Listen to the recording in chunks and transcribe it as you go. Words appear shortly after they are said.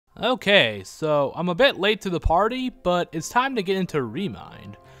Okay, so I'm a bit late to the party, but it's time to get into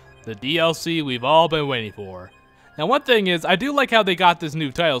Remind, the DLC we've all been waiting for. Now one thing is, I do like how they got this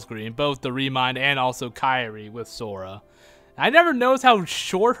new title screen, both the Remind and also Kairi with Sora. I never noticed how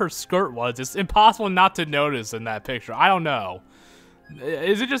short her skirt was. It's impossible not to notice in that picture. I don't know.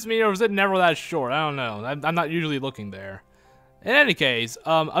 Is it just me or is it never that short? I don't know. I'm not usually looking there. In any case,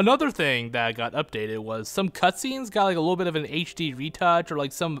 another thing that got updated was some cutscenes got like a little bit of an HD retouch, or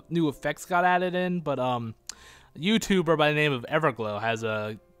like some new effects got added in, but a YouTuber by the name of Everglow has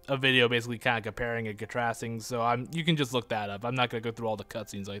a video basically kind of comparing and contrasting, so you can just look that up. I'm not going to go through all the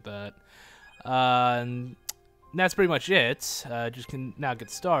cutscenes like that. And that's pretty much it. Just can now get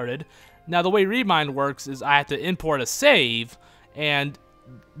started. Now the way Remind works is I have to import a save, and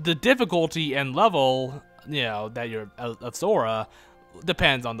the difficulty and level, you know, that you're of Sora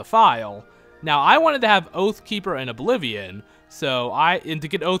depends on the file. Now I wanted to have Oathkeeper and Oblivion, so to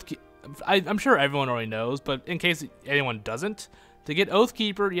get I'm sure everyone already knows, but in case anyone doesn't, to get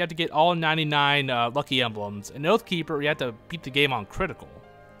Oathkeeper you have to get all 99 lucky emblems, and Oathkeeper you have to beat the game on critical.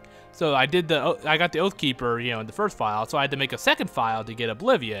 So I got the Oathkeeper, you know, in the first file, so I had to make a second file to get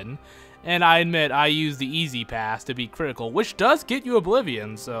Oblivion. And I admit, I used the easy pass to beat critical, which does get you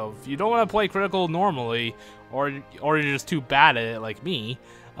Oblivion, so if you don't want to play critical normally, or you're just too bad at it like me,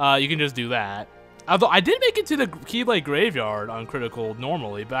 you can just do that. Although I did make it to the Keyblade Graveyard on critical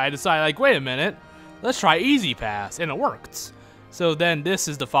normally, but I decided, like, wait a minute, let's try easy pass, and it worked. So then this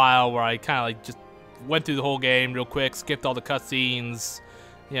is the file where I kind of like just went through the whole game real quick, skipped all the cutscenes,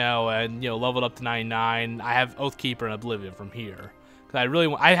 you know, and, you know, leveled up to 99. I have Oathkeeper and Oblivion from here.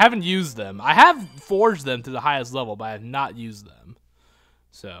 I haven't used them. I have forged them to the highest level, but I have not used them.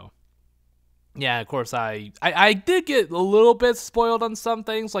 So, yeah, of course, I did get a little bit spoiled on some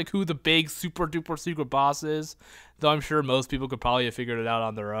things, like who the big super duper secret boss is, though I'm sure most people could probably have figured it out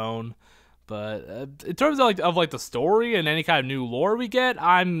on their own. But in terms of the story and any kind of new lore we get,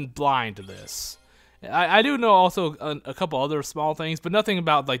 I'm blind to this. I do know also a couple other small things, but nothing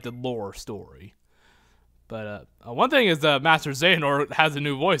about like the lore story. But one thing is Master Xehanort has a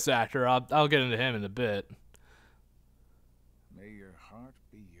new voice actor. I'll get into him in a bit. May your heart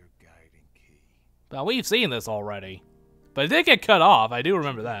be your guiding key. But we've seen this already. But it did get cut off. I do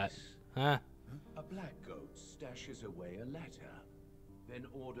remember that. Huh? A black goat stashes away a letter, then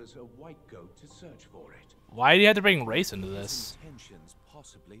orders a white goat to search for it. Why do you have to bring race into this? Intentions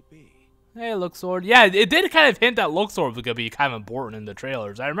possibly be. Hey, Luxord. Yeah, it did kind of hint that Luxord was going to be kind of important in the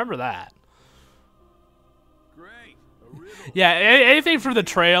trailers. I remember that. Yeah, anything from the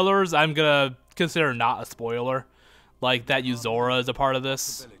trailers, I'm gonna consider not a spoiler. Like that Yuzora is a part of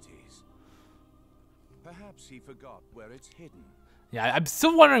this. Perhaps he forgot where it's hidden. Yeah, I'm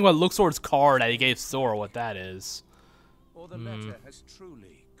still wondering what Luxord's card that he gave Sora, what that is. Or the letter has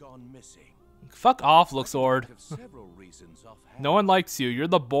truly gone missing. Fuck off, Luxord. No one No likes you. You're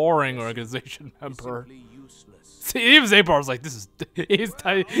the boring organization member. See, even Zabar's like, this is he's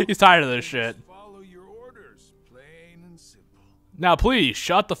tired of this shit. Now, please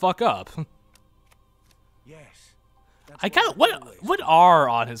shut the fuck up. Yes. I kind of what are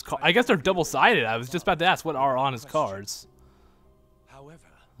on his card? I guess they're double-sided. I was just about to ask what are on his cards. However,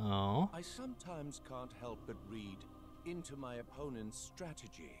 I sometimes can't help but read into my opponent's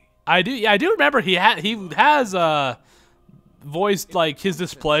strategy. I do. Yeah, I do remember he has voiced like his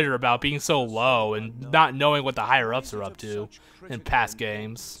displeasure about being so low and not knowing what the higher ups are up to in past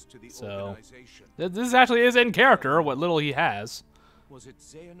games. So this actually is in character. What little he has. Was it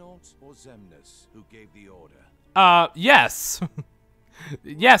Xehanort or Xemnas who gave the order? Yes.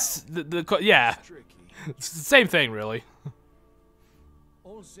 Yes, yeah. It's the same thing, really.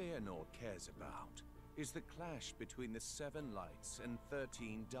 All Xehanort cares about is the clash between the 7 lights and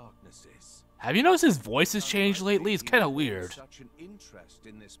 13 darknesses. Have you noticed his voice has changed lately? It's kind of weird. Such an interest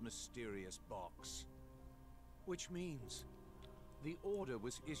in this mysterious box, which means the order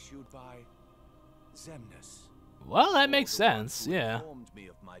was issued by Xemnas. Well, that makes sense, yeah. Informed me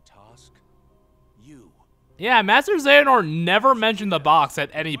of my task. You. Yeah, Master Xehanort never mentioned the box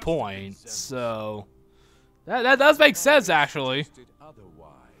at any point, so that does make sense, actually.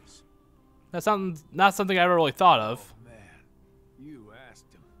 That's not something I ever really thought of. Oh, man. You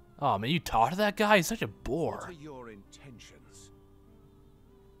asked him. Oh man, you talk to that guy? He's such a bore. What are your intentions?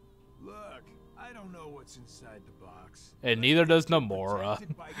 Look, I don't know what's inside the box. And neither does Nomura.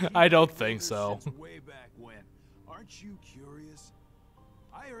 I don't think so. Way back when. Aren't you curious?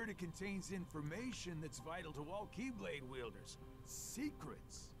 I heard it contains information that's vital to all Keyblade wielders.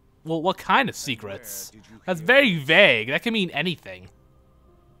 Secrets. Well, what kind of secrets? That's very vague. That can mean anything.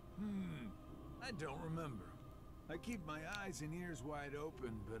 I don't remember. I keep my eyes and ears wide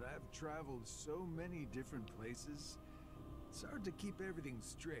open, but I've traveled so many different places. It's hard to keep everything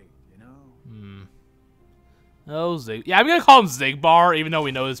straight, you know? Oh, Zig. Yeah, I'm gonna call him Zigbar, even though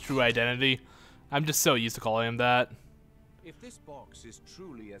we know his true identity. I'm just so used to calling him that. If this box is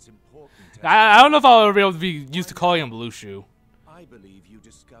truly as important as I don't know if I'll ever be able to be used to calling him Lushu. I believe you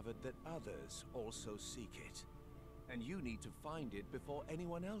discovered that others also seek it. And you need to find it before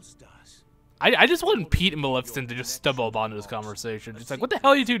anyone else does. I just want Pete and Maleficent to just stumble upon this conversation. Just like, what the hell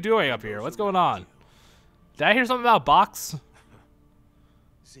are you two doing up here? What's going on? Did I hear something about box?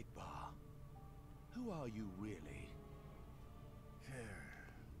 Zigbar, who are you really?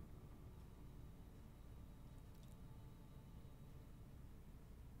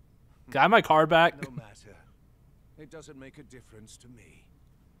 Got my card back. No matter. It doesn't make a difference to me.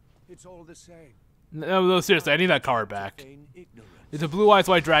 It's all the same. No, seriously, I need that card back. Feign ignorance. It's a blue eyes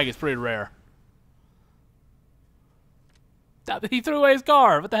white dragon. It's pretty rare. He threw away his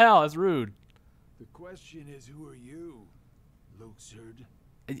card. What the hell? That's rude. The question is, who are you, Luxord?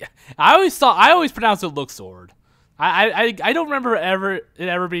 I always pronounce it Luxord. I don't remember it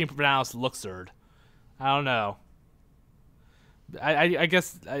ever being pronounced Luxord. I don't know. I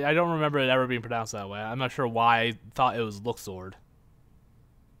guess I don't remember it ever being pronounced that way. I'm not sure why I thought it was Luxord.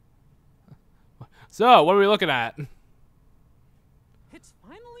 So, what are we looking at? It's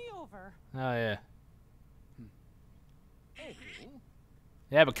finally over. Oh, yeah.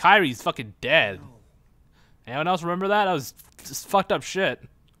 Yeah, but Kyrie's fucking dead. Anyone else remember that? That was just fucked up shit.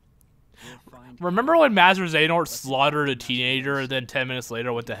 Remember when Master Xehanort slaughtered a teenager and then 10 minutes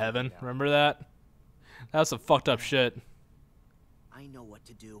later went to heaven? Remember that? That was some fucked up shit. I know what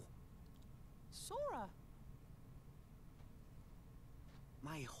to do. Sora.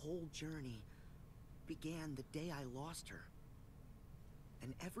 My whole journey began the day I lost her.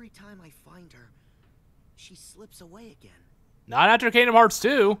 And every time I find her, she slips away again. Not after Kingdom Hearts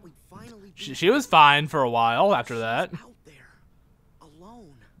 2. We'd finally She was fine for a while after that. out there,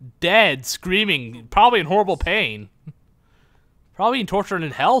 alone. Dead, screaming, probably in horrible pain. Probably in torture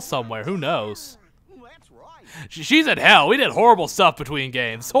in hell somewhere, who knows. That's right. She's in hell. We did horrible stuff between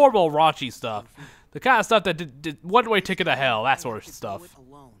games. Horrible, raunchy stuff. The kind of stuff that did one-way ticket to hell, that sort of stuff.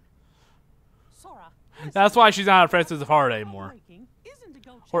 Sora. That's why she's not a Princess of Heart anymore.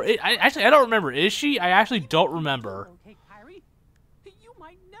 Or, actually, I don't remember. Is she? I actually don't remember. Okay, Kyrie. You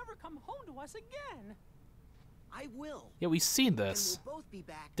might never come home to us again. I will. Yeah, we've seen And this. we'll both be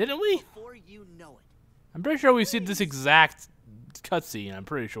back Didn't we? before you know it. I'm pretty sure we've seen this exact cutscene, I'm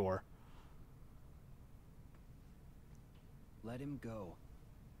pretty sure. Let him go,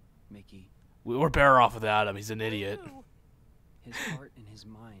 Mickey. We're better off without him. He's an idiot. His heart and his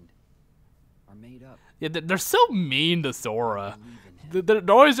mind are made up. Yeah, they're so mean to Sora. Believe in him.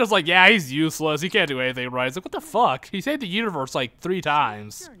 They're always just like, yeah, he's useless. He can't do anything right. It's like, what the fuck? He saved the universe like 3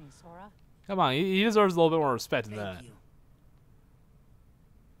 times. Journey, Sora. Come on, he deserves a little bit more respect than Thank that. you.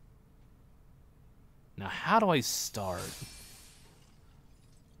 Now, how do I start?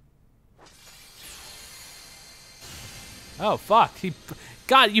 Oh, fuck.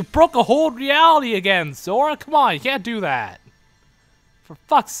 God, you broke a whole reality again, Sora. Come on, you can't do that. For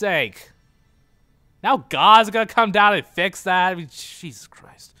fuck's sake. Now God's gonna come down and fix that? I mean, Jesus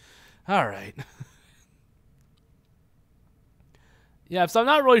Christ. Alright. Yeah, so I'm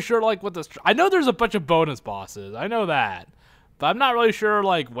not really sure, like, what this... I know there's a bunch of bonus bosses. I know that. But I'm not really sure,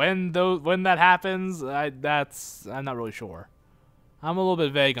 like, when that happens. I'm not really sure. I'm a little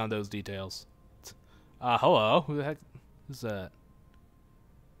bit vague on those details. Hello? Who the heck is that?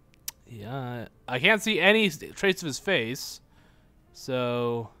 Yeah, I can't see any trace of his face.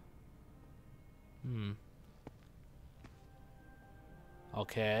 So...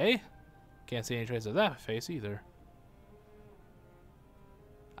 Okay. Can't see any trace of that face either.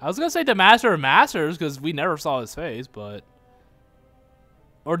 I was gonna say the Master of Masters, because we never saw his face, but...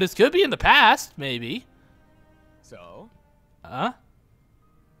 Or this could be in the past, maybe. So? Huh?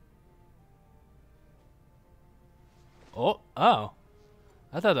 Oh.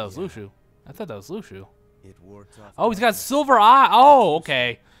 I thought that was Lushu. It worked off. Oh, he's got silver eye. Oh,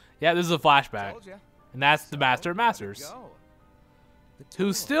 okay. Yeah, this is a flashback. And that's the Master of Masters.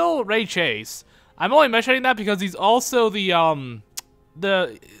 Who's still Ray Chase. I'm only mentioning that because he's also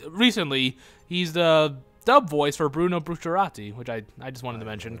recently he's the dub voice for Bruno Bucciarati, which I just wanted to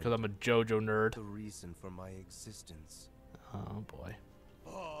mention because I'm a JoJo nerd. The reason for my existence. Oh boy.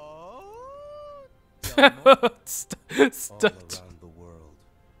 All around the world.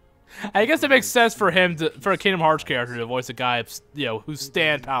 I guess it makes sense for him for a Kingdom Hearts character to voice a guy, whose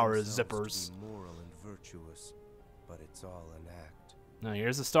stand power is zippers. To be moral and virtuous, but it's all an act. Now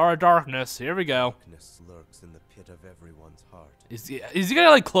here's the Star of Darkness. Here we go. Darkness lurks in the pit of everyone's heart. Is he gonna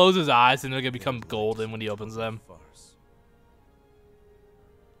like close his eyes and they're gonna become golden when he opens them? Farce.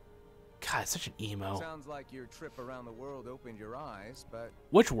 God, it's such an emo. Sounds like your trip around the world opened your eyes, but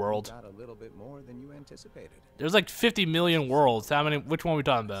Which you world? got a little bit more than you anticipated. There's like 50 million worlds. How many? Which one are we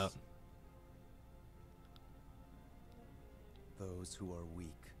talking about? Those who are weak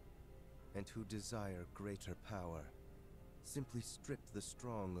and who desire greater power simply strip the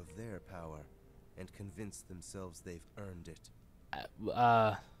strong of their power and convince themselves they've earned it.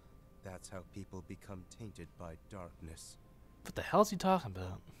 That's how people become tainted by darkness. What the hell is he talking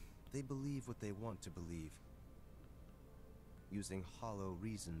about? They believe what they want to believe, using hollow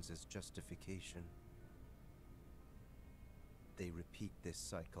reasons as justification. They repeat this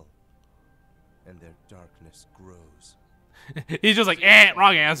cycle, and their darkness grows. He's just like,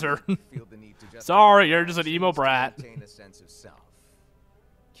 wrong answer. Feel the need to justify Sorry, you're just an emo actions to brat. maintain a sense of self.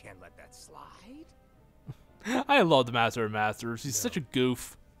 Can't let that slide. I love the Master of Masters. He's such a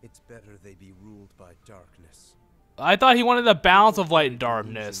goof. It's better they be ruled by darkness. I thought he wanted the balance of light and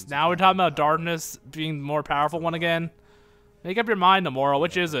darkness. Now we're talking about darkness being the more powerful one again. Make up your mind, Nomura.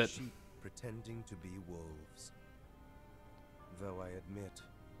 Which is it? Sheep pretending to be wolves. Though I admit,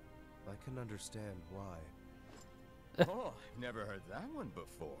 I can understand why. Oh, I've never heard that one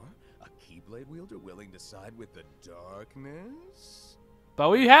before. A Keyblade wielder willing to side with the darkness? But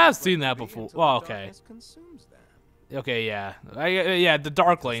we have seen that before. Until Well, the okay. darkness consumes them. Okay, yeah. Yeah, the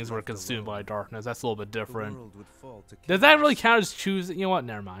Darklings were consumed by darkness. That's a little bit The different. world would fall to Does that really chaos. count as choosing? You know what?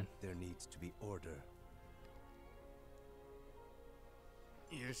 Never mind. There needs to be order.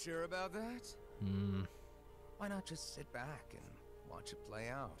 You sure about that? Hmm. Why not just sit back and watch it play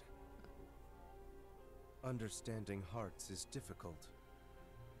out? Understanding hearts is difficult.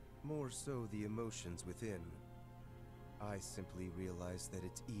 More so the emotions within. I simply realize that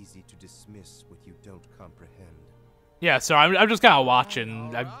it's easy to dismiss what you don't comprehend. Yeah, so I'm just kind of watching.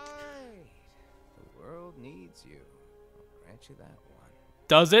 All right. The world needs you. I'll grant you that one.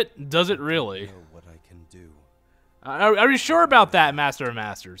 Does it? Does it I really? know what I can do. Are you sure about that, Master of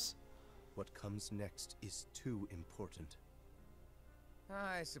Masters? What comes next is too important.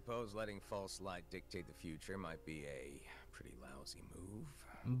 I suppose letting false light dictate the future might be a pretty lousy move.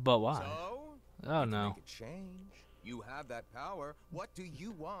 But why? So, Oh you can no. make a change. You have that power. What do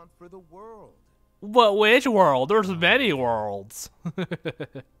you want for the world? But which world? There's many worlds.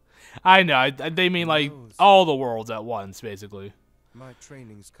 I know. They mean like all the worlds at once, basically. My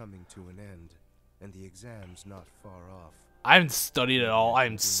training's coming to an end, and the exam's not far off. I haven't studied at all.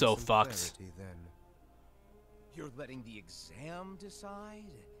 I'm Gain so some fucked. clarity then. You're letting the exam decide?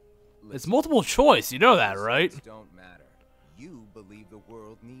 It's Listen, multiple choice. You know that, right? results don't matter. You believe the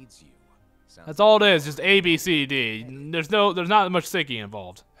world needs you. Sounds That's all it like is. Just A, B, C, D. There's not much thinking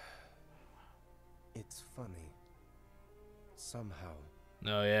involved. It's funny. Somehow,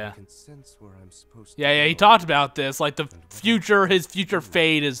 Oh I yeah. can sense where I'm supposed to Yeah, he go. talked about this. Like the future, his future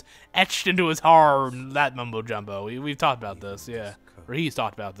fate is etched into his heart. And that mumbo jumbo. We've talked about this. Yeah, or he's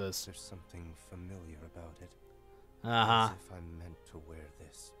talked about this. There's something familiar about it. Uh huh. As if I'm meant to wear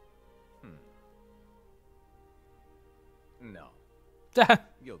this. No,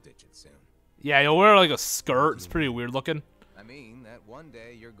 you'll ditch it soon. Yeah, you'll wear like a skirt. It's pretty weird looking. I mean that one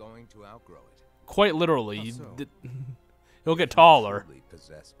day you're going to outgrow it. Quite literally. How so? You'll get taller. Truly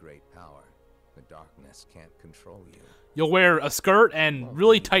possess great power. The darkness can't control you. You'll wear a skirt and Won't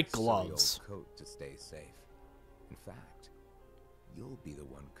really need tight a silly old gloves. coat to stay safe. In fact, you'll be the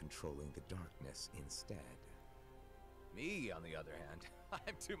one controlling the darkness instead. Me, on the other hand,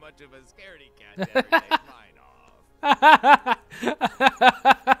 I'm too much of a scaredy cat to ever take mine off.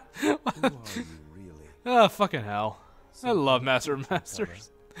 Who are you really? Oh, fucking hell. I Some love Master of fortune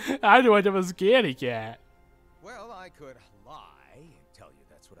Masters. I do I have a scaredy cat. Well, I could lie and tell you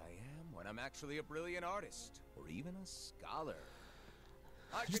that's what I am when I'm actually a brilliant artist or even a scholar.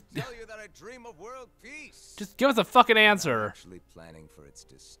 I could tell you that I dream of world peace. Just give us a fucking but I'm answer. actually planning for its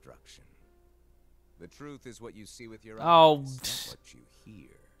destruction. The truth is what you see with your Oh, eyes, not what you hear.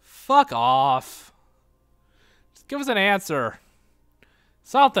 Fuck off. Just give us an answer.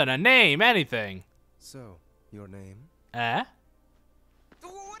 Something, a name, anything. So, your name? Eh?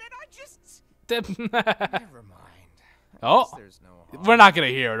 What did I just? We're Never mind. I Oh. guess there's no harm. not gonna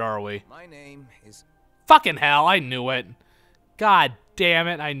hear it, are we? My name is. Fucking hell, I knew it. God damn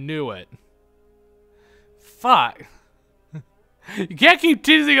it, I knew it. Fuck. You can't keep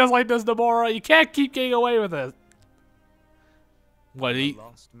teasing us like this, Nomura. You can't keep getting away with it. What, The he...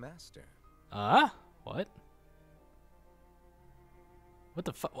 Lost Master. What? What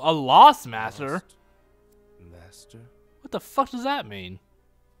the fuck? A lost master? Lost Master? What the fuck does that mean?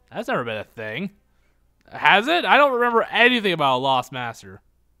 That's never been a thing. Has it? I don't remember anything about a lost master.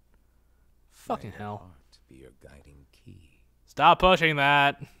 Fucking hell. Be your guiding key. Stop pushing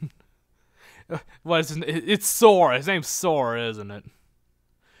that. What is his, it's Sora. His name's Sora, isn't it?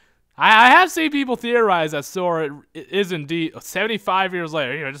 I have seen people theorize that Sora is indeed 75 years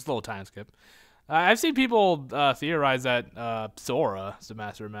later. You know, just a little time skip. I've seen people theorize that Sora is the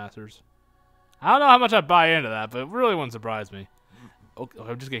Master of Masters. I don't know how much I buy into that, but it really wouldn't surprise me. Okay,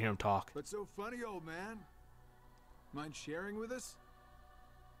 I'm just gonna hear him talk. But so funny, old man. Mind sharing with us?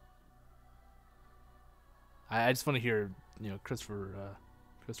 I just want to hear, you know, Christopher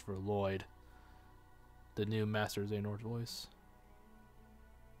Lloyd, the new Master Xehanort's voice.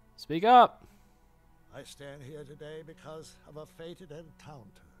 Speak up. I stand here today because of a fated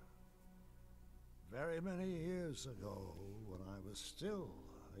encounter. Very many years ago, when I was still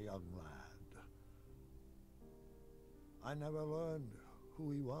a young lad. I never learned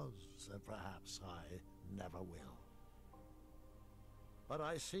who he was, and perhaps I never will. But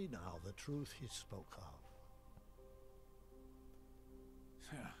I see now the truth he spoke of.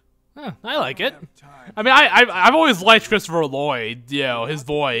 Huh, I like it. I mean, I've always liked Christopher Lloyd, you know, his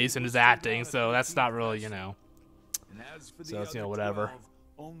voice and his acting, so that's not really, you know. So that's, you know, whatever.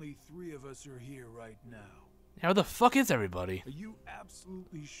 Only 3 of us are here right now. How the fuck is everybody? Are you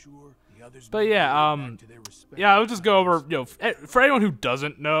absolutely sure the others? But yeah, I'll just go over, you know, for anyone who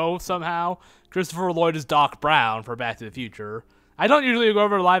doesn't know somehow, Christopher Lloyd is Doc Brown for Back to the Future. I don't usually go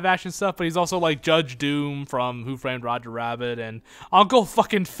over live action stuff, but he's also like Judge Doom from Who Framed Roger Rabbit and Uncle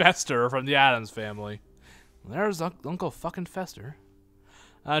fucking Fester from the Addams Family. There's Uncle fucking Fester.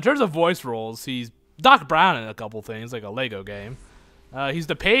 In terms of voice roles, he's Doc Brown in a couple things, like a Lego game. He's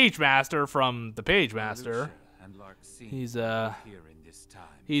the Page Master from The Page Master. He's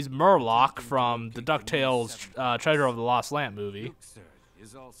Murloc from the DuckTales Treasure of the Lost Lamp movie.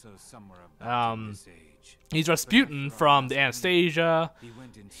 He's Rasputin from the Anastasia.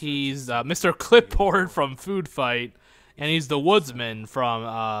 He's Mr. Clipboard from Food Fight, and he's the Woodsman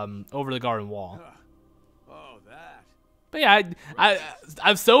from Over the Garden Wall. But yeah,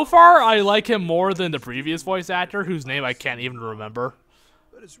 I so far I like him more than the previous voice actor, whose name I can't even remember.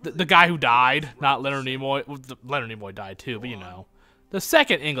 The guy who died, not Leonard Nimoy. Well, Leonard Nimoy died too, but you know, the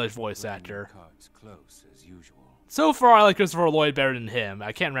second English voice actor. So far, I like Christopher Lloyd better than him.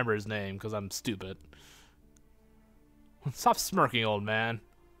 I can't remember his name because I'm stupid. Stop smirking, old man.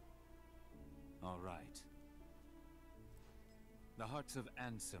 All right. The hearts of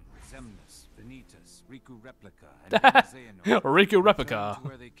Ansem, Xemnas, Vanitas, Riku Replica, and Xehanort Riku Replica.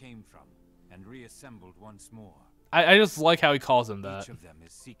 where they came from and reassembled once more. I just like how he calls him that. Each of them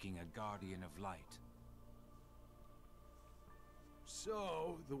is seeking a guardian of light.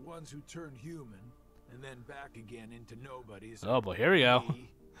 So, the ones who turned human and then back again into nobodies. Oh boy, here we go.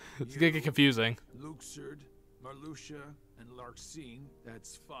 It's gonna get confusing. Luxord, Marluxia, and Larxene,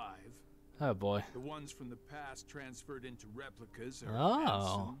 that's 5. Oh boy. The ones from the past transferred into replicas are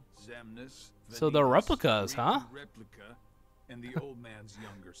Oh. Ansem, Xemnas, So they're Vanitas, replicas, huh? Riku Replica, and the old man's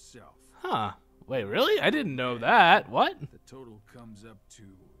younger self. Huh. Wait, really? I didn't know that. What? The total comes up to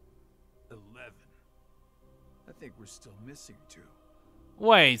 11. I think we're still missing 2.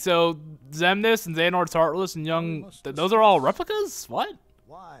 Wait, so Xemnas and Xehanort's Heartless and Young, those are all replicas? What?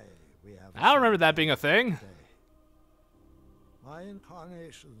 Why we have I don't remember that being a thing. My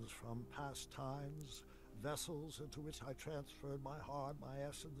incarnations from past times, vessels into which I transferred my heart, my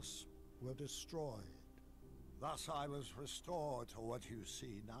essence, were destroyed. Thus I was restored to what you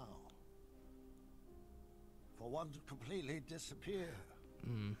see now. For one to completely disappear,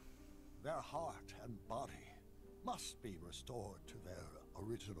 their heart and body must be restored to their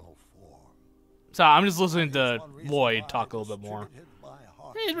original form. So I'm just listening to Lloyd talk a little bit more.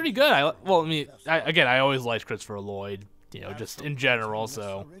 Yeah, he's pretty good. Well, I mean, I always liked Christopher Lloyd, you know, just in general.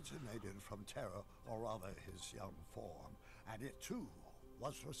 So. Originated from Terra, or rather his young form, and it too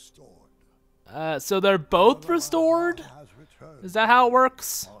was restored. So they're both restored? Is that how it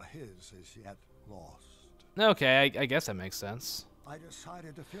works? While his is yet lost. Okay, I guess that makes sense. I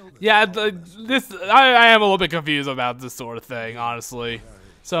decided to fill this Yeah, I am a little bit confused about this sort of thing, honestly.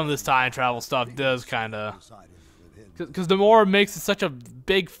 Some of this time travel stuff does kind of... Because the more it makes it such a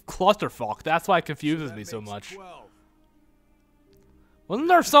big clusterfuck, that's why it confuses me so much. Wasn't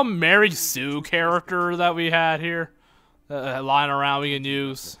there some Mary Sue character that we had here? Lying around we can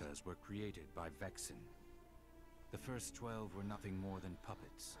use? Were created by Vexen. The first 12 were nothing more than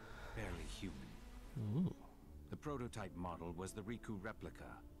puppets, barely human. Ooh. The prototype model was the Riku replica,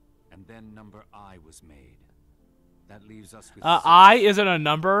 and then number I was made. That leaves us with I isn't a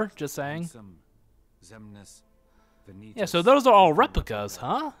number, just saying. Ansem, Xemnas, Yeah, so those are all replicas,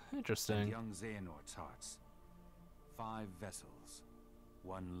 huh? Interesting. Young Xehanort's hearts. 5 vessels.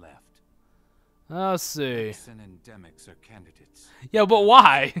 1 left. Let's see. Vexen and Demyx are candidates. Yeah, but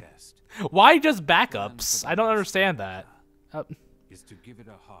why? Best Why just backups? I don't understand that. is to give it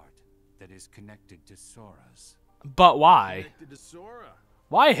a heart that is connected to Sora's. But why? Connected to Sora.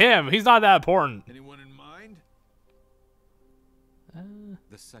 Why him? He's not that important. Anyone in mind?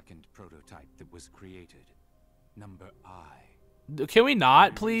 The second prototype that was created. Number I. Can we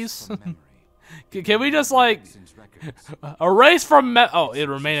not, please? From memory. Can we just, like, Vexen's records. erase from oh, it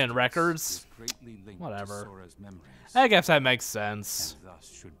remain in records? Is greatly linked to Whatever. Sora's memories, I guess that makes sense. and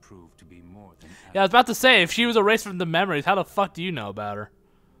thus should prove to be more than Yeah, I was about to say, if she was erased from the memories, how the fuck do you know about her?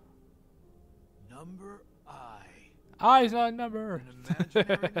 Number I. I's not a number. An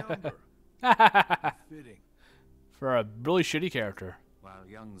imaginary number. Fitting. For a really shitty character. While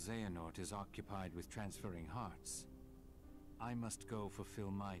young Xehanort is occupied with transferring hearts, I must go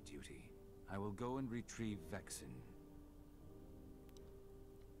fulfill my duty. I will go and retrieve Vexen.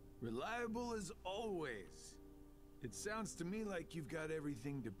 Reliable as always. It sounds to me like you've got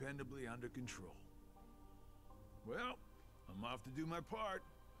everything dependably under control. Well, I'm off to do my part.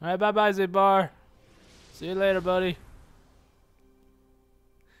 Alright, bye-bye, Zabar. See you later, buddy.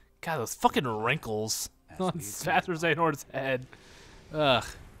 God, those fucking wrinkles on Faster Xehanort's head. Ugh.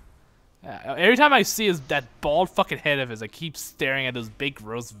 Yeah, every time I see that bald fucking head of his, I keep staring at those big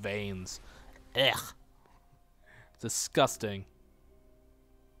gross veins. Ugh. Disgusting.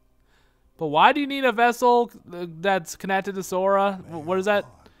 But why do you need a vessel that's connected to Sora? What is that?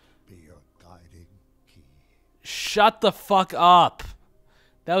 Be your guiding key. Shut the fuck up.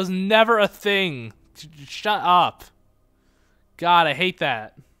 That was never a thing. Shut up. God, I hate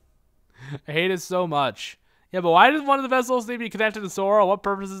that. I hate it so much. Yeah, but why does one of the vessels need to be connected to Sora? What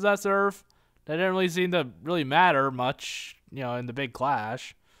purpose does that serve? That didn't really seem to really matter much, you know, in the big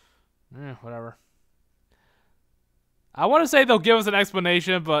clash. Whatever. I want to say they'll give us an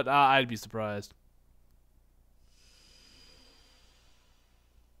explanation, but I'd be surprised.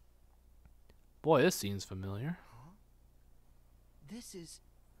 Boy, this scene's familiar. This is...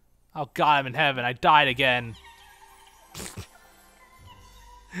 Oh god, I'm in heaven. I died again.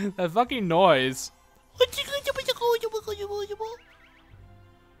 That fucking noise.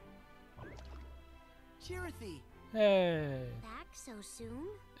 Chirithy! Hey. Back so soon?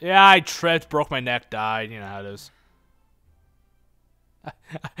 Yeah, I tripped, broke my neck, died. You know how it is.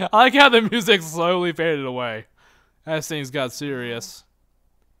 I like how the music slowly faded away as things got serious.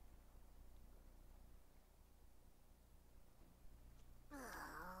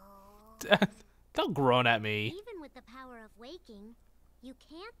 Don't groan at me. Even with the power of waking, you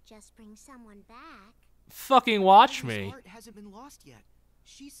can't just bring someone back. Fucking watch Ivy's me. heart hasn't been lost yet.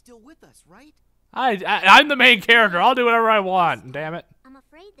 She's still with us, right? I'm the main character. I'll do whatever I want. Damn it. I'm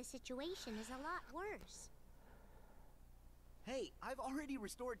afraid the situation is a lot worse. Hey, I've already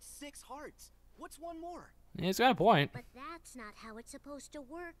restored 6 hearts. What's one more? Yeah, he's got a point. But that's not how it's supposed to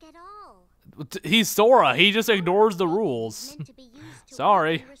work at all. He's Sora. He just ignores the rules. Meant to be used to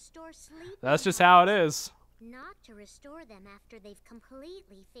Sorry. work and restore sleeping That's just how it hearts, is. Not to restore them after they've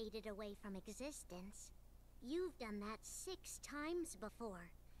completely faded away from existence. You've done that 6 times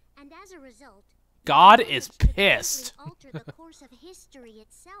before, and as a result, God you've is managed to greatly pissed. alter the course of history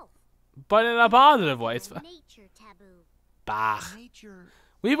itself. But in a positive way. It's Nature taboo. bah. Nature...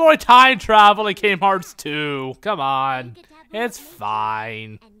 We've already time traveled in Kingdom Hearts 2. Come on. Make a taboo It's of nature,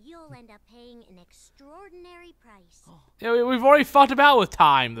 fine. And you'll end up paying an extraordinary price. Yeah, we've already fucked about with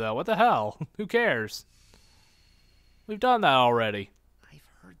time, though. What the hell? Who cares? We've done that already. I've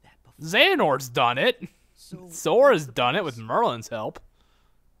heard that before. Xehanort's done it. So, Sora's done it with Merlin's help.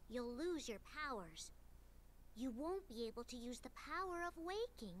 You'll lose your powers. You won't be able to use the power of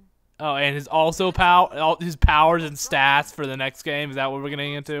waking. Oh, and his also his powers and stats for the next game. Is that what we're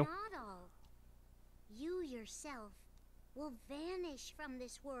getting into? Not all. You yourself will vanish from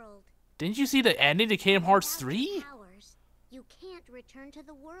this world. Didn't you see the ending to Kingdom Hearts Without 3? your powers, you can't return to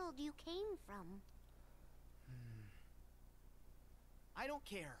the world you came from. I don't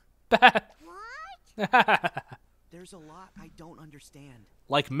care. What? There's a lot I don't understand.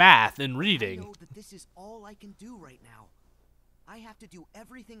 Like math and I reading. know that this is all I can do right now. I have to do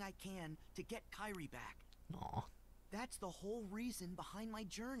everything I can to get Kairi back. Aw. That's the whole reason behind my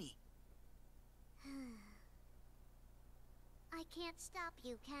journey. I can't stop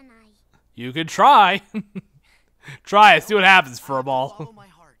you, can I? You could try. Try it. See what happens, Follow Furball. my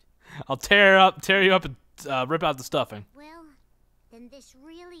heart. I'll tear you up, and rip out the stuffing. Well, then this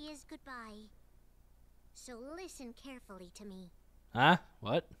really is goodbye. So listen carefully to me. Huh?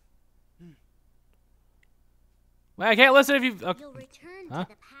 What? Wait, I can't listen if you. You'll return Huh? to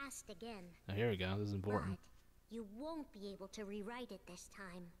the past again. Oh, here we go. This is important. But you won't be able to rewrite it this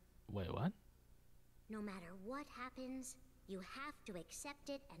time. Wait, what? No matter what happens, you have to accept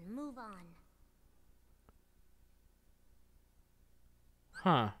it and move on.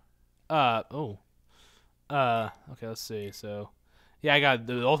 Huh. Oh. Okay, let's see. So, yeah, I got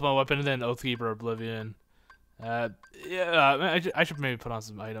the ultimate weapon and then Oathkeeper Oblivion. Yeah, I should maybe put on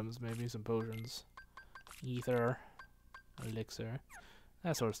some items, maybe some potions. Ether. Elixir.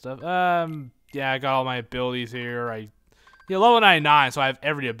 That sort of stuff. Yeah, I got all my abilities here. Yeah, level 99, so I have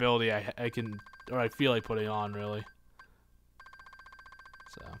every ability I can, or I feel like putting on, really.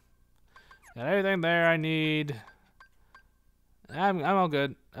 So, got everything there I need. I'm all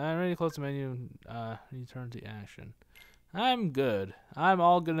good. I'm ready to close the menu. Return to action. I'm good. I'm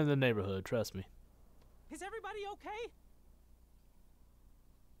all good in the neighborhood. Trust me. Is everybody okay?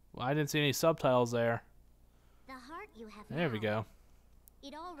 Well, I didn't see any subtitles there. The heart you have There we now, go.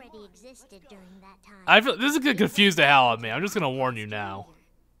 it already existed during that time. I feel this is gonna confuse the hell out of me. I'm just gonna warn you now.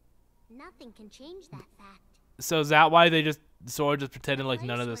 Nothing can change that fact. So is that why they just sort of just pretended like The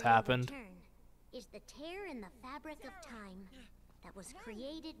none of place this where you'll happened? return is the tear in the fabric of time that was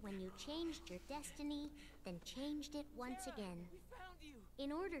created when you changed your destiny, then changed it once again.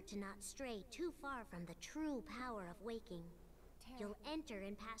 In order to not stray too far from the true power of waking, you'll enter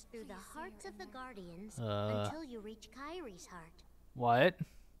and pass through the hearts of the Guardians until you reach Kyrie's heart. What?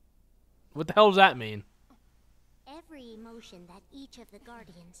 What the hell does that mean? Every emotion that each of the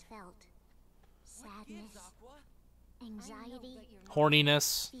Guardians felt, sadness, anxiety,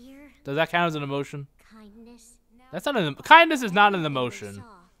 Horniness. fear, Does that count as an emotion? kindness, That's not an kindness is not an everything they emotion.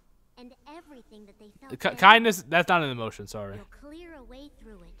 saw, and everything that they felt then, Kindness, that's not an emotion. Sorry. you'll clear a way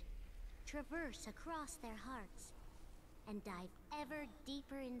through it, traverse across their hearts, and dive ever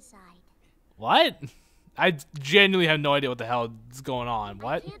deeper inside. What? I genuinely have no idea what the hell is going on. I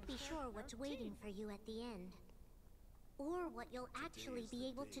What? can't be sure what's waiting for you at the end, or what you'll actually be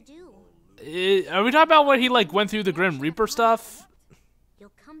able to do. Are we talking about when he like went through the Grim Reaper stuff?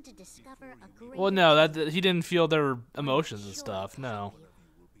 You'll come to discover a great. Well, no, that he didn't feel their emotions and stuff. No.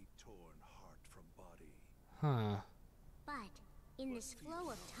 Huh. But in this flow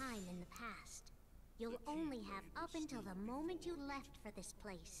of time in the past, you'll only have up until the moment you left for this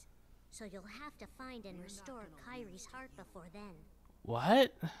place. So you'll have to find and restore Kyrie's heart before then.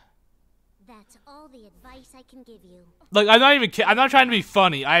 What? That's all the advice I can give you. Like, I'm not trying to be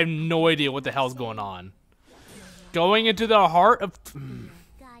funny. I have no idea what the hell's going on. Going into the heart of.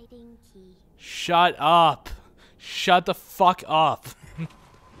 Guiding key. Shut up. Shut the fuck up.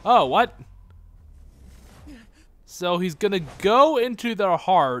 Oh, what? So he's gonna go into their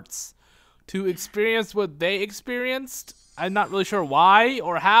hearts to experience what they experienced. I'm not really sure why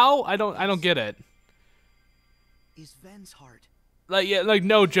or how. I don't get it. Is Ven's heart? Like, yeah, like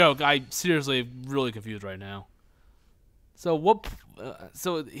no joke. I seriously really confused right now. So what?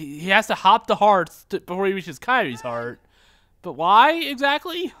 So he has to hop the hearts before he reaches Kyrie's heart. But why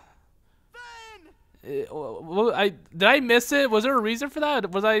exactly? Did I miss it? Was there a reason for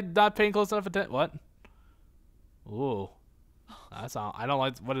that? Was I not paying close enough attention? What? Ooh, that's all. I don't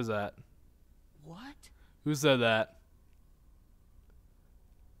like. What is that? What? Who said that?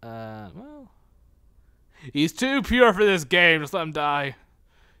 Well, he's too pure for this game. Just let him die.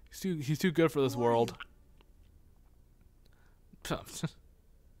 He's too good for this world.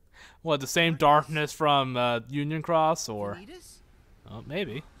 What, the same darkness from Union Cross, or? Oh,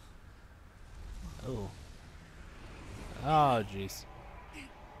 maybe. Oh. Oh, jeez.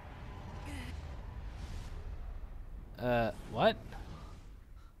 What?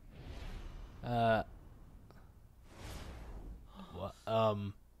 What?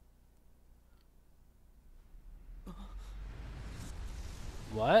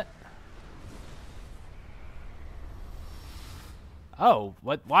 What? Oh,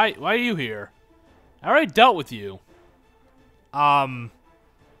 what? Why are you here? I already dealt with you. Okay.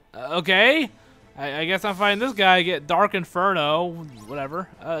 I guess I'm fighting this guy. Get Dark Inferno. Whatever.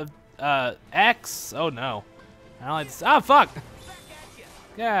 X. Oh no. I don't like this. Ah, fuck.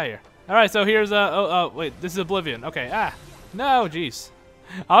 Get out of here. Alright, so here's wait, this is Oblivion. Okay, no, jeez.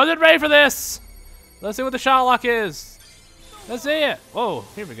 I wasn't ready for this! Let's see what the shot lock is. Let's see it. Whoa,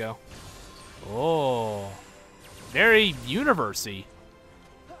 here we go. Oh. Very universe-y.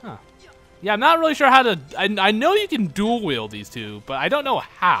 Huh. Yeah, I'm not really sure how to... I know you can dual wield these two, but I don't know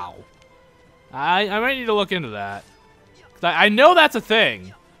how. I might need to look into that. 'Cause I know that's a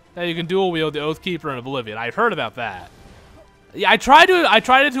thing. That you can dual wield the Oathkeeper and Oblivion. I've heard about that. Yeah, I tried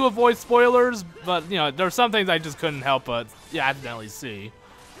to avoid spoilers, but you know, there's some things I just couldn't help but accidentally see.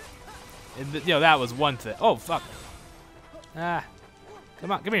 And that was one thing. Oh fuck. Ah.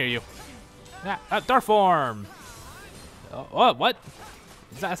 Come on, come here, you. Ah, dark form. Oh, what?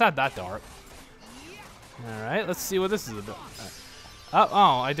 It's not that dark. Alright, let's see what this is about.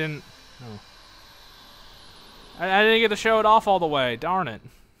 Oh, I didn't. Oh. I didn't get to show it off all the way. Darn it.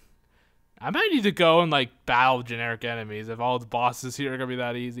 I might need to go and like battle generic enemies if all the bosses here are gonna be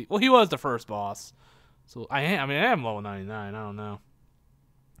that easy. Well, he was the first boss, so I am level 99. I don't know.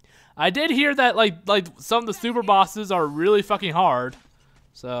 I did hear that like some of the super bosses are really fucking hard.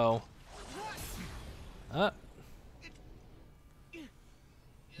 So. Way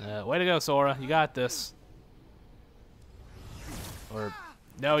to go, Sora. You got this. Or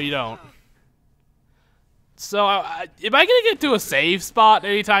no, you don't. So, am I gonna get to a save spot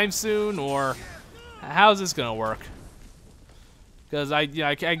anytime soon, or how's this gonna work? Because I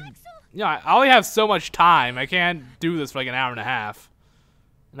only have so much time. I can't do this for like an hour and a half,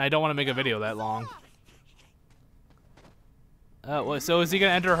 and I don't want to make a video that long. So is he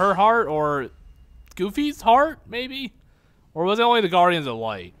gonna enter her heart or Goofy's heart, maybe? Or was it only the Guardians of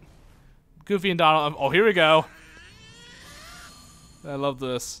Light? Goofy and Donald. Oh, here we go. I love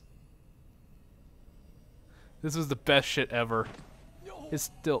this. This was the best shit ever. It's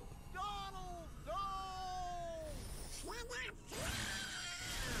still.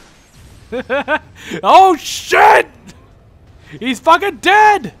 Oh shit! He's fucking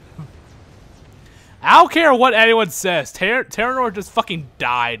dead! I don't care what anyone says. Terranor just fucking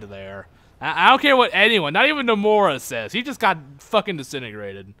died there. I don't care what anyone, not even Nomura says. He just got fucking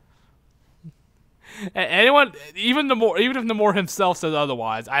disintegrated. Anyone, even if Nomura himself says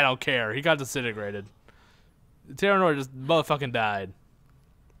otherwise, I don't care. He got disintegrated. Terranor just motherfucking died.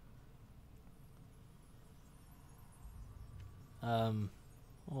 Oh.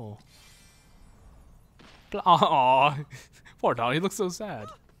 Aw. Poor Donald, he looks so sad.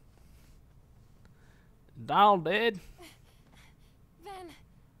 Donald dead?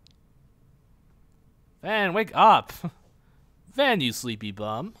 Van, wake up! Van, you sleepy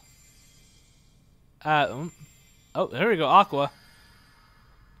bum. Oh, there we go, Aqua.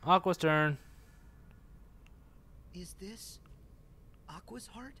 Aqua's turn. Is this Aqua's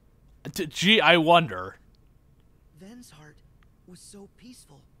heart? Gee, I wonder. Ven's heart was so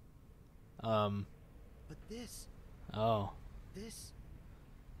peaceful. But this. Oh. This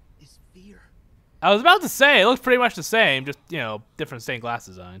is fear. I was about to say, it looks pretty much the same, just, you know, different stained glass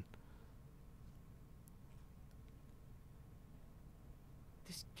design.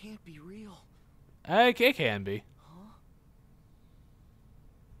 This can't be real. It can be. Huh?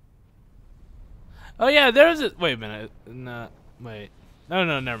 Oh yeah, there's a. Wait a minute. No, wait.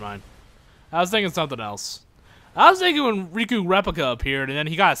 No, never mind. I was thinking something else. I was thinking when Riku Replica appeared and then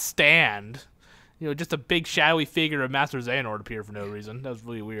he got a stand. You know, just a big shadowy figure of Master Xehanort appeared for no reason. That was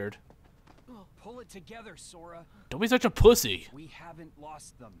really weird. Pull it together, Sora. Don't be such a pussy. We haven't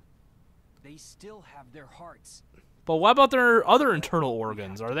lost them. They still have their hearts. But what about their other internal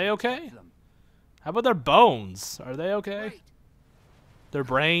organs? Are they okay? How about their bones? Are they okay? Right. Their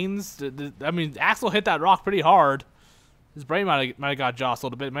brains? I mean, Axel hit that rock pretty hard. His brain might have got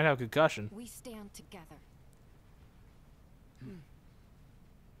jostled a bit. Might have a concussion. We stand together.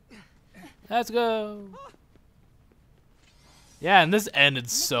 Let's go. Yeah, and this ended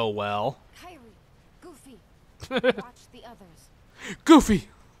so well. Kyrie, Goofy, watch the others. Goofy.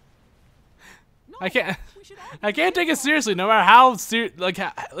 I can't take it seriously. No matter how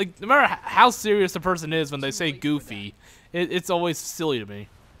no matter how serious the person is when they say Goofy, it's always silly to me.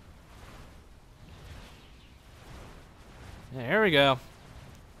 Yeah, here we go.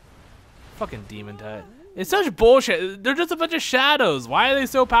 Fucking demon type. It's such bullshit. They're just a bunch of shadows. Why are they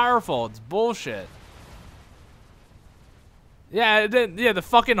so powerful? It's bullshit. Yeah, the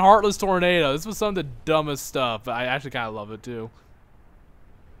fucking heartless tornado. This was some of the dumbest stuff, but I actually kind of love it too.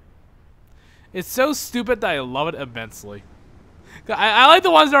 It's so stupid that I love it immensely. I like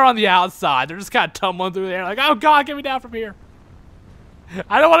the ones that are on the outside. They're just kind of tumbling through the air like, oh god, get me down from here.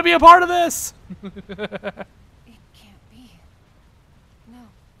 I don't want to be a part of this. It can't be. No.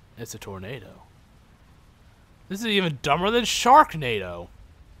 It's a tornado. This is even dumber than Sharknado.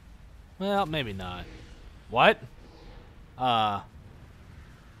 Well, maybe not. What? What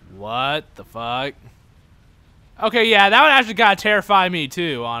the fuck? Okay, yeah, that would actually kind of terrify me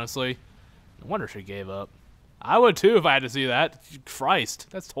too, honestly. No wonder she gave up. I would too if I had to see that. Christ,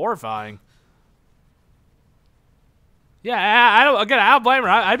 that's horrifying. Yeah, I don't blame her.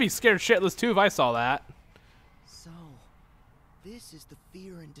 I'd be scared shitless too if I saw that. So, this is the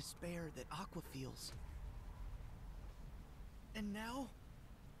fear and despair that Aqua feels. And now,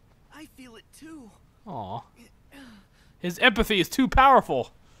 I feel it too. Aw. His empathy is too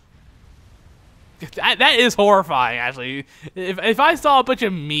powerful. That is horrifying, actually. If I saw a bunch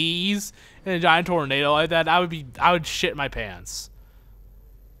of me's in a giant tornado like that, I would shit my pants.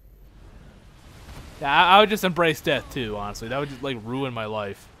 Yeah, I would just embrace death too, honestly. That would just, like, ruin my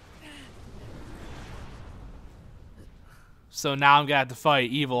life. So now I'm gonna have to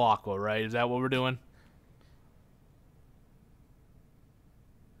fight evil Aqua, right? Is that what we're doing?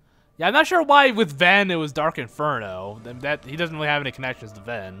 Yeah, I'm not sure why with Ven it was Dark Inferno. That he doesn't really have any connections to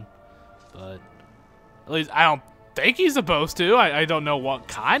Ven, but at least I don't think he's supposed to. I don't know what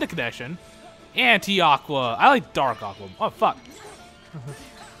kind of connection. Anti-Aqua. I like Dark Aqua. Oh fuck.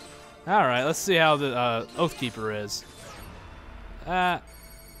 All right, let's see how the Oathkeeper is. Yeah,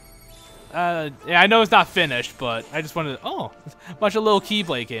 I know it's not finished, but I just wanted to, oh, a bunch of little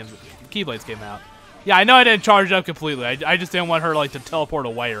Keyblades came out. Yeah, I know I didn't charge it up completely. I just didn't want her like to teleport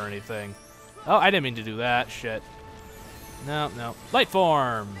away or anything. Oh, I didn't mean to do that. Shit. No. Light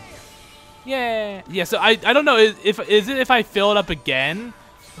form. Yeah. Yeah. So I don't know. Is it if I fill it up again?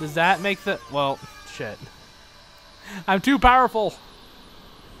 Does that make the well? Shit. I'm too powerful.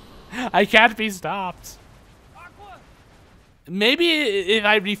 I can't be stopped. Maybe if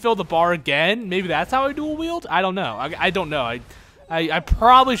I refill the bar again, maybe that's how I dual wield? I don't know. I don't know. I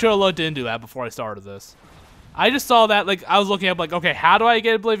probably should have looked into that before I started this. I just saw that, like, I was looking up, like, okay, how do I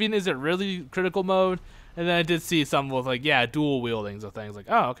get Oblivion? Is it really critical mode? And then I did see something with, like, yeah, dual wieldings of things. Like,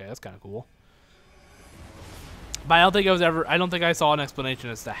 oh, okay, that's kind of cool. But I don't think I saw an explanation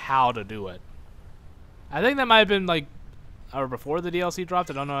as to how to do it. I think that might have been, like, or before the DLC dropped.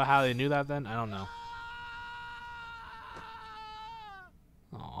 I don't know how they knew that then. I don't know.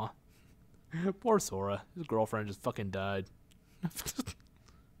 Aw. Poor Sora. His girlfriend just fucking died.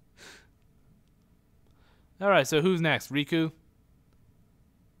 Alright, so who's next? Riku?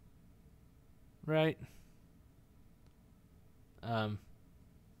 Right?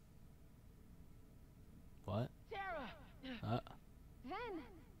 What? Terra! Ven!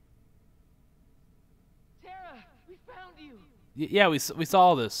 Terra, we found you! Yeah, we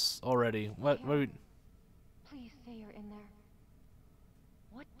saw this already. What we... Please say you're in there.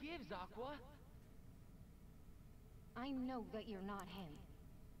 What gives, Aqua? I know that you're not him.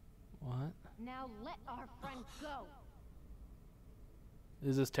 What? Now let our friend go.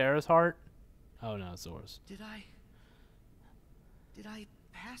 Is this Terra's heart? Oh no, it's Zora's. Did I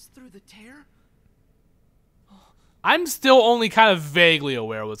pass through the tear? I'm still only kind of vaguely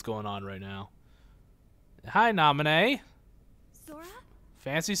aware of what's going on right now. Hi, Naminé. Zora?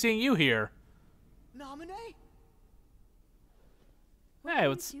 Fancy seeing you here. Naminé? Hey,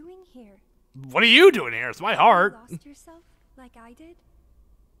 What are you doing here? What are you doing here? It's my heart. You lost yourself like I did?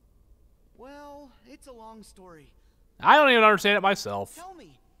 Well, it's a long story. I don't even understand it myself. Tell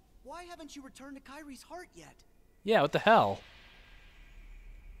me, why haven't you returned to Kairi's heart yet? Yeah, what the hell?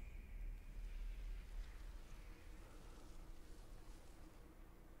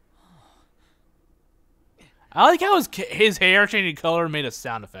 I like how his hair changing color made a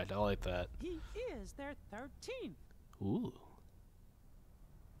sound effect. I like that. He is their 13th. Ooh.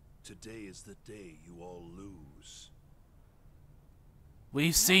 Today is the day you all lose.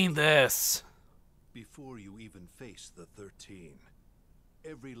 We've seen this. Before you even face the 13,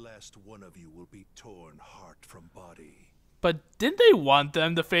 every last one of you will be torn heart from body. But didn't they want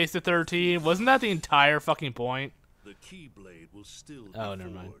them to face the 13? Wasn't that the entire fucking point? The Keyblade will still be never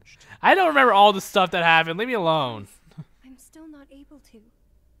mind. forged. I don't remember all the stuff that happened. Leave me alone. I'm still not able to.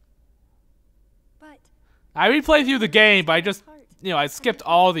 But I replayed through the game, but I just, I skipped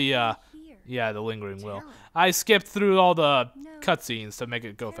all the, yeah, the lingering will. I skipped through all the cutscenes to make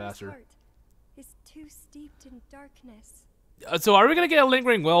it go faster. heart is too steeped in darkness. So are we gonna get a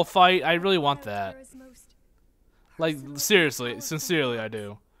lingering will fight? I really want that. Like, seriously, sincerely, I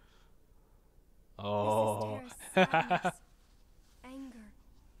do. Oh. Anger,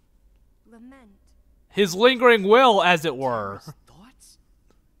 lament. His lingering will, as it were. Thoughts?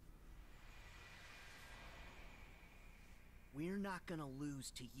 We're not gonna lose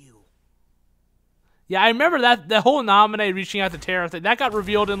to you. Yeah, I remember that whole Naminé reaching out to Terra thing. That got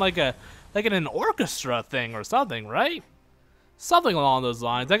revealed in like in an orchestra thing or something, right? Something along those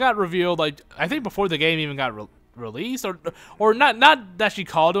lines. That got revealed, like, I think before the game even got released, or not that she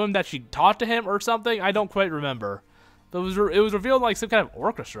called to him, that she talked to him or something. I don't quite remember. But it was revealed like some kind of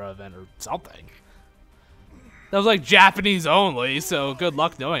orchestra event or something. That was like Japanese only, so good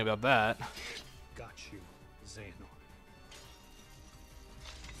luck knowing about that. Got you, Xehanort.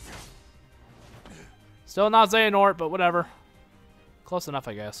 Still not Xehanort, but whatever. Close enough,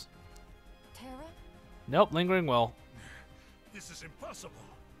 I guess. Terra? Nope, lingering will. This is impossible.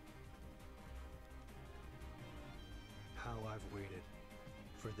 How I've waited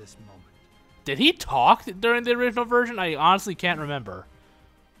for this moment. Did he talk during the original version? I honestly can't remember.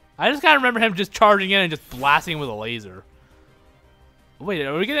 I just kind of remember him just charging in and just blasting with a laser. Wait,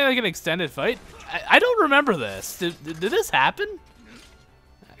 are we getting like an extended fight? I don't remember this. Did this happen?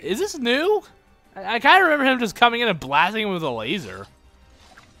 Is this new? I kind of remember him just coming in and blasting him with a laser.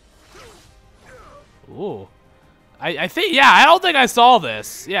 Ooh. I think, yeah, I don't think I saw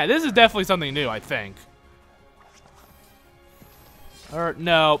this. Yeah, this is definitely something new, I think. Or,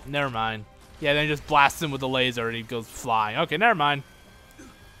 no, never mind. Yeah, then he just blasts him with a laser and he goes flying. Okay, never mind.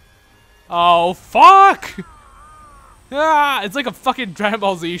 Oh, fuck! Ah, it's like a fucking Dragon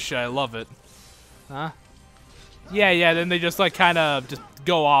Ball Z shit. I love it. Huh? Yeah, then they just like kind of just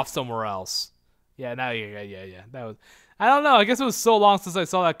go off somewhere else. Yeah, now, yeah. That was, I don't know. I guess it was so long since I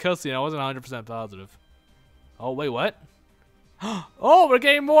saw that cutscene. I wasn't 100% positive. Oh, wait, what? Oh, we're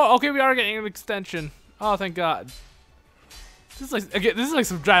getting more. Okay, we are getting an extension. Oh, thank God. This is like, again, this is like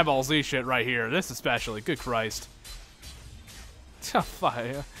some Dragon Ball Z shit right here. This especially. Good Christ. Oh, fuck.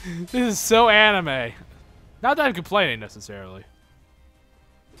 This is so anime. Not that I'm complaining necessarily.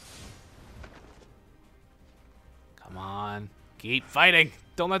 Come on. Keep fighting.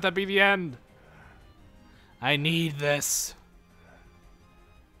 Don't let that be the end. I need this.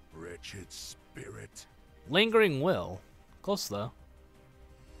 Wretched spirit. Lingering will. Close though.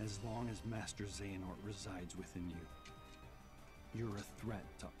 As long as Master Xehanort resides within you, you're a threat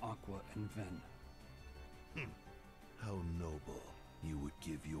to Aqua and Ven. How noble. You would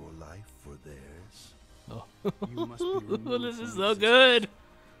give your life for theirs. Oh. You must be removed this is from so existence good.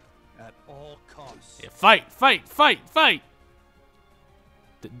 At all costs. Yeah, fight!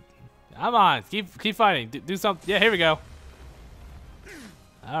 Come on, keep fighting. Do something. Yeah, here we go.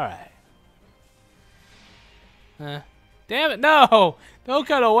 All right. Damn it! No! Don't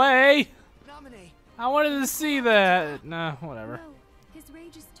cut away. Nominate. I wanted to see that. No, whatever. No, his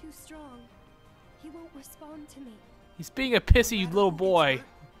rage is too strong. He won't respond to me. He's being a pissy little boy.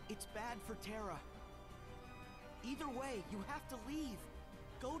 It's bad for Terra. Either way, you have to leave.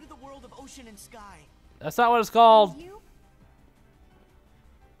 Go to the world of ocean and sky. That's not what it's called. You?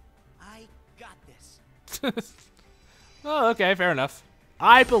 I got this. Oh, okay, fair enough.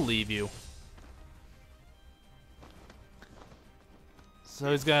 I believe you. So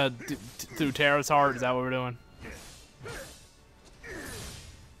he's gonna through Terra's heart. Is that what we're doing?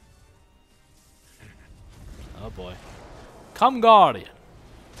 Oh boy. Come, Guardian.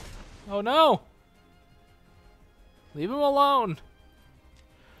 Oh no. Leave him alone.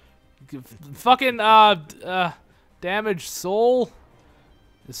 Fucking damaged soul.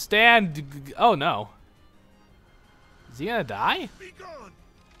 Stand. Oh no. Is he gonna die?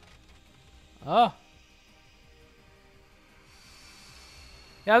 Oh.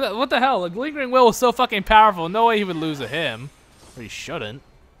 Yeah, what the hell? Like, Lingering Will is so fucking powerful. No way he would lose to him. Or he shouldn't.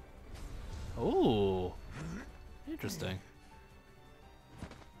 Ooh. Interesting.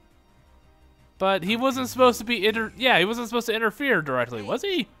 But he wasn't supposed to be he wasn't supposed to interfere directly, was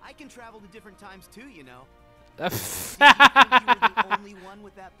he? I can travel to different times too, you know. Did you think you were the only one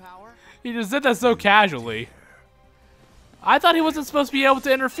with that power? He just did that so casually. I thought he wasn't supposed to be able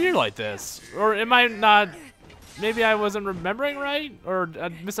to interfere like this. Or am I not... Maybe I wasn't remembering right? Or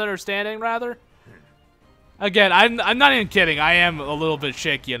misunderstanding, rather? Again, I'm not even kidding. I am a little bit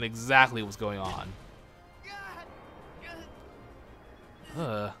shaky on exactly what's going on.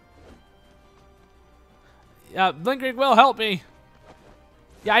 Yeah, Lingering Will, help me.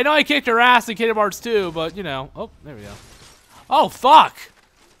 Yeah, I know I kicked her ass in Kingdom Hearts 2, but, you know. Oh, there we go. Oh, fuck.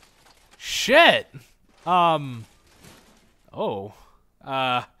 Shit. Oh.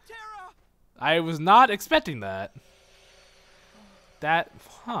 I was not expecting that.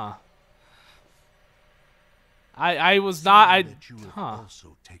 Huh. I was not, that you have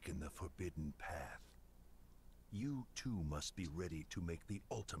also taken the forbidden path. You too must be ready to make the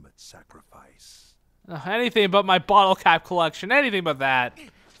ultimate sacrifice. Anything but my bottle cap collection. Anything but that.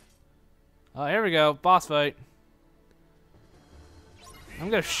 Oh, here we go. Boss fight. I'm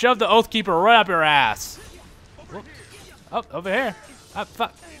gonna shove the Oathkeeper right up your ass. Whoop. Oh, over here. Oh,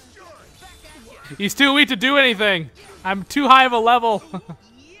 fuck. He's too weak to do anything. I'm too high of a level.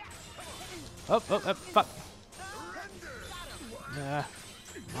 Oh, fuck. Yeah,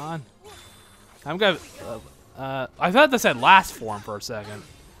 come on. I'm gonna. I thought this said last form for a second.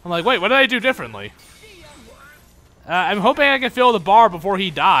 I'm like, wait, what did I do differently? I'm hoping I can fill the bar before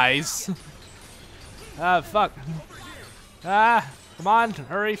he dies. Fuck. Come on,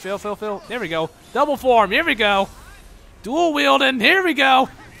 hurry, fill. There we go. Double form, here we go. Dual wielding, here we go.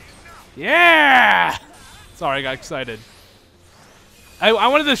 Yeah! Sorry, I got excited. I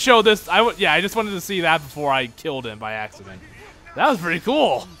wanted to show this. I just wanted to see that before I killed him by accident. That was pretty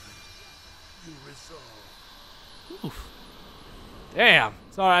cool. Damn.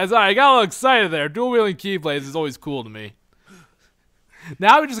 Sorry, I got a little excited there. Dual wielding keyblades is always cool to me.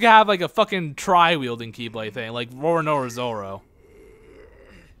 Now we just gotta have like a fucking tri-wielding keyblade thing, like Roronoa Zoro.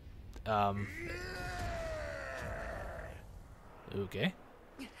 Okay.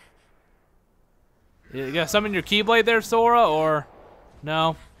 You gotta summon your keyblade there, Sora, or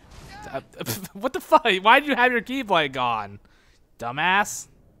no? What the fuck? Why'd you have your keyblade gone, dumbass?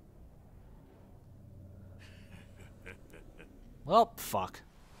 Well, fuck.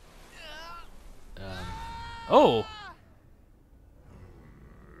 Oh.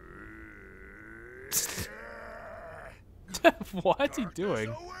 What's he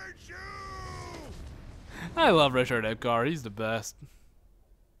doing? I love Richard Epcar. He's the best.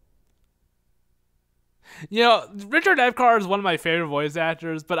 You know, Richard Epcar is one of my favorite voice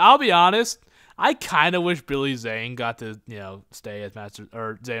actors, but I'll be honest, I kind of wish Billy Zane got to, you know, stay as Master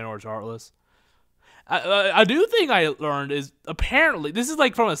or Xehanort's Heartless. A new thing I learned is apparently this is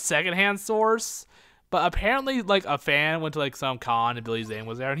like from a secondhand source, but apparently like a fan went to like some con and Billy Zane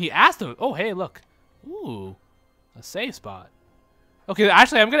was there and he asked him, "Oh, hey, look, ooh, a save spot." Okay,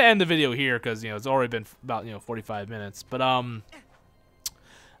 actually, I'm gonna end the video here because, you know, it's already been about, you know, 45 minutes. But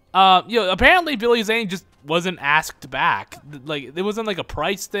you know, apparently Billy Zane just wasn't asked back. Like, it wasn't like a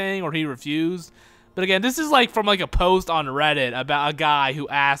price thing or he refused. But again, this is like from like a post on Reddit about a guy who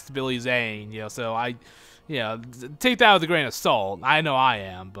asked Billy Zane. You know, so you know, take that with a grain of salt. I know I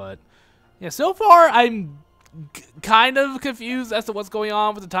am, but yeah, so far I'm kind of confused as to what's going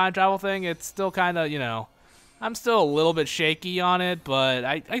on with the time travel thing. It's still kind of, you know, I'm still a little bit shaky on it, but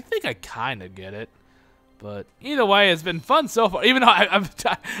I think I kind of get it. But either way, it's been fun so far, even though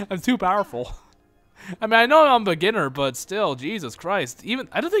I'm too powerful. I mean, I know I'm a beginner, but still, Jesus Christ.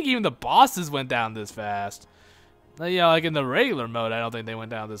 I don't think even the bosses went down this fast. You know, like in the regular mode, I don't think they went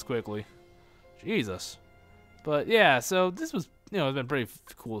down this quickly. Jesus. But yeah, so this was, you know, it's been pretty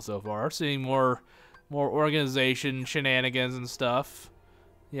cool so far. Seeing more organization, shenanigans and stuff.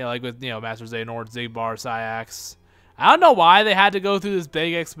 Yeah, like with, you know, Master Xehanort, Xigbar, Syax. I don't know why they had to go through this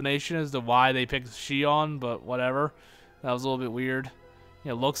big explanation as to why they picked Xion, but whatever. That was a little bit weird.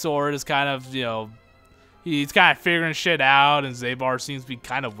 You know, Luxord is kind of, you know, he's kind of figuring shit out, and Xigbar seems to be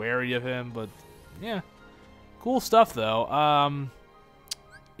kind of wary of him, but yeah. Cool stuff, though.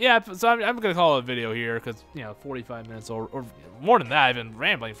 Yeah, so I'm going to call it a video here because, you know, 45 minutes or more than that. I've been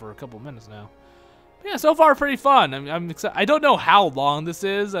rambling for a couple minutes now. Yeah, so far pretty fun. I'm excited. I don't know how long this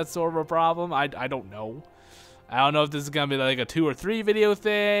is. That's sort of a problem. I don't know. I don't know if this is gonna be like a 2 or 3 video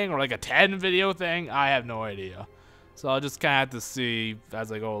thing or like a 10 video thing. I have no idea. So I'll just kind of have to see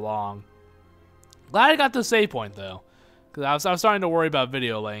as I go along. Glad I got the save point though, because I was starting to worry about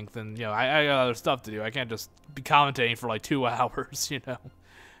video length, and you know I got other stuff to do. I can't just be commentating for like 2 hours, you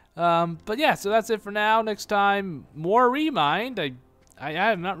know. But yeah, so that's it for now. Next time, more Remind.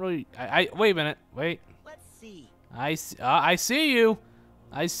 I'm not really. Wait a minute. Wait. Let's see. I see you.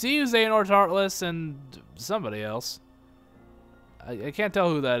 I see you, Xehanort's Heartless, and somebody else. I can't tell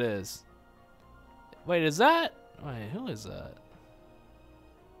who that is. Wait, is that? Wait, who is that?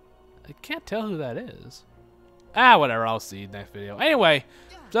 I can't tell who that is. Ah, whatever. I'll see you next video. Anyway,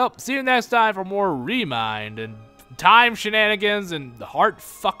 so see you next time for more Remind and time shenanigans and heart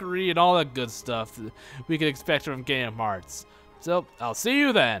fuckery and all that good stuff that we can expect from Kingdom Hearts. So, I'll see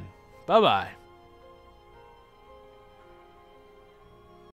you then. Bye-bye.